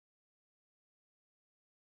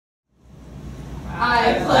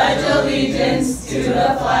I pledge allegiance to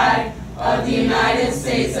the flag of the United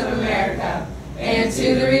States of America and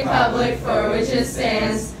to the republic for which it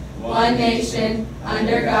stands, one nation,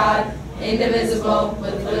 under God, indivisible,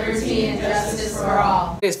 with liberty and justice for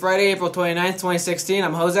all. It's Friday, April 29th, 2016.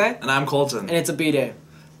 I'm Jose. And I'm Colton. And it's a B-Day.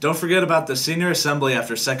 Don't forget about the senior assembly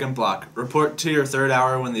after second block. Report to your third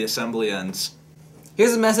hour when the assembly ends.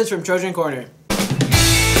 Here's a message from Trojan Corner.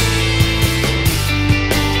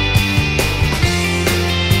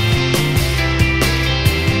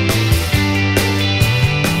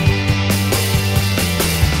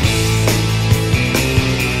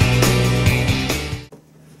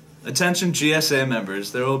 Attention GSA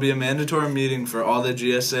members, there will be a mandatory meeting for all the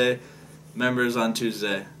GSA members on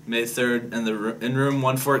Tuesday, May 3rd in room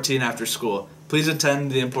 114 after school. Please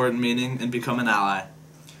attend the important meeting and become an ally.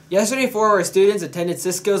 Yesterday, 4 of our students attended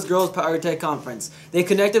Cisco's Girls Power Tech Conference. They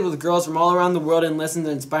connected with girls from all around the world and listened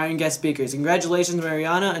to inspiring guest speakers. Congratulations,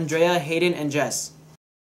 Mariana, Andrea, Hayden, and Jess.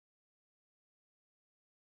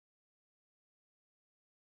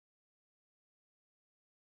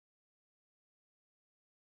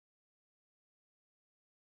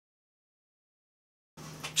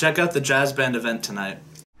 Check out the jazz band event tonight.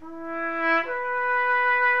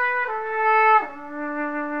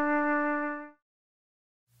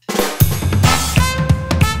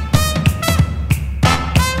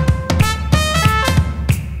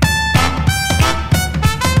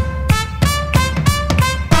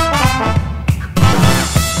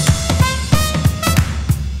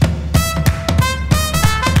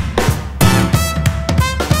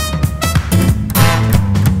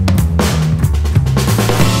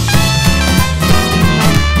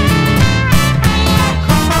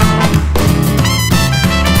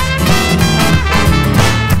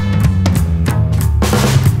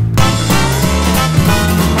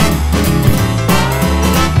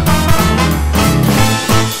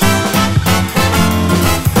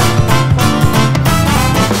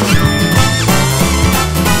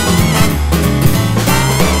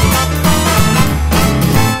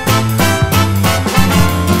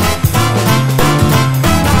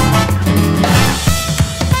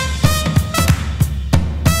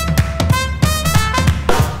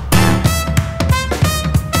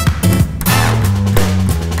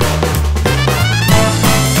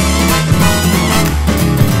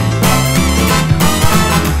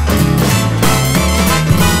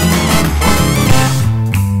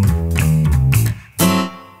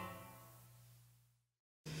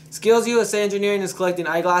 Skills USA Engineering is collecting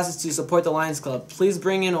eyeglasses to support the Lions Club. Please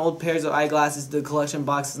bring in old pairs of eyeglasses to the collection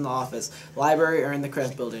boxes in the office, library, or in the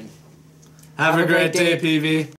Crest building. Have a great day, PV.